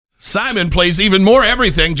Simon plays even more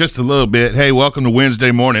everything, just a little bit. Hey, welcome to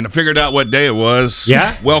Wednesday morning. I figured out what day it was.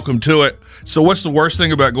 Yeah? Welcome to it. So what's the worst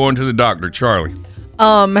thing about going to the doctor, Charlie?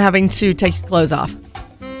 Having to take your clothes off.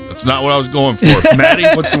 That's not what I was going for. Maddie,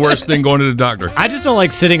 what's the worst thing going to the doctor? I just don't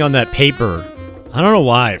like sitting on that paper. I don't know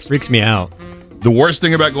why. It freaks me out. The worst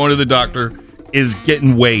thing about going to the doctor is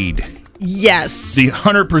getting weighed. Yes. The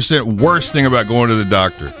 100% worst thing about going to the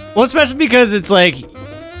doctor. Well, especially because it's like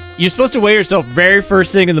you're supposed to weigh yourself very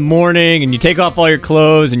first thing in the morning, and you take off all your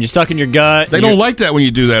clothes, and you suck in your gut. They don't like that when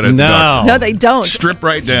you do that at the doctor. No, they don't. Strip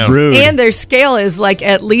right down. Rude. And their scale is like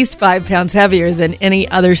at least 5 pounds heavier than any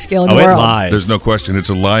other scale in the it world. lies. There's no question. It's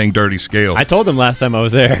a lying, dirty scale. I told them last time I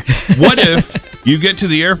was there. What if you get to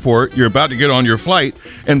the airport, you're about to get on your flight,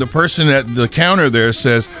 and the person at the counter there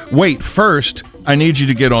says, wait, first, I need you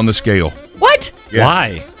to get on the scale. What? Yeah.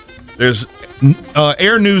 Why? There's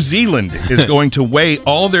Air New Zealand is going to weigh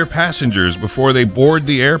all their passengers before they board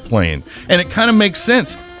the airplane. And it kind of makes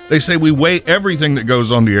sense. They say we weigh everything that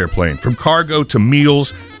goes on the airplane, from cargo to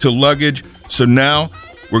meals to luggage. So now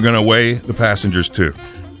we're going to weigh the passengers too.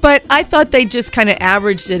 But I thought they just kind of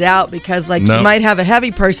averaged it out because, like, No. you might have a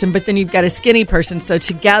heavy person, but then you've got a skinny person. So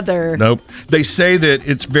together. Nope. They say that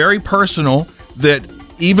it's very personal, that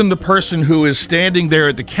even the person who is standing there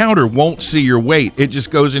at the counter won't see your weight. It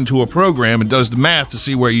just goes into a program and does the math to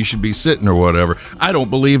see where you should be sitting or whatever. I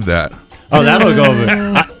don't believe that. Oh, that'll go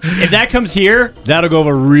over. If that comes here, that'll go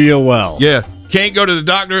over real well. Yeah. Can't go to the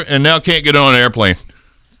doctor and now can't get on an airplane.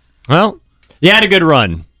 Well, you had a good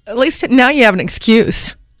run. At least now you have an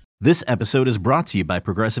excuse. This episode is brought to you by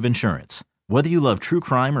Progressive Insurance. Whether you love true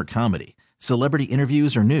crime or comedy, celebrity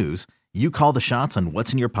interviews or news, you call the shots on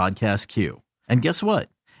what's in your podcast queue. And guess what?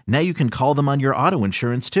 Now you can call them on your auto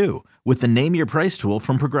insurance too with the Name Your Price tool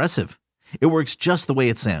from Progressive. It works just the way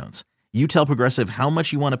it sounds. You tell Progressive how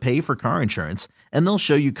much you want to pay for car insurance, and they'll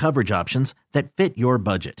show you coverage options that fit your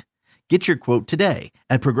budget. Get your quote today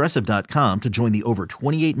at Progressive.com to join the over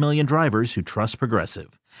 28 million drivers who trust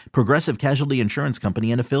Progressive. Progressive Casualty Insurance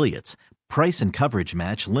Company and Affiliates. Price and coverage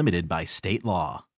match limited by state law.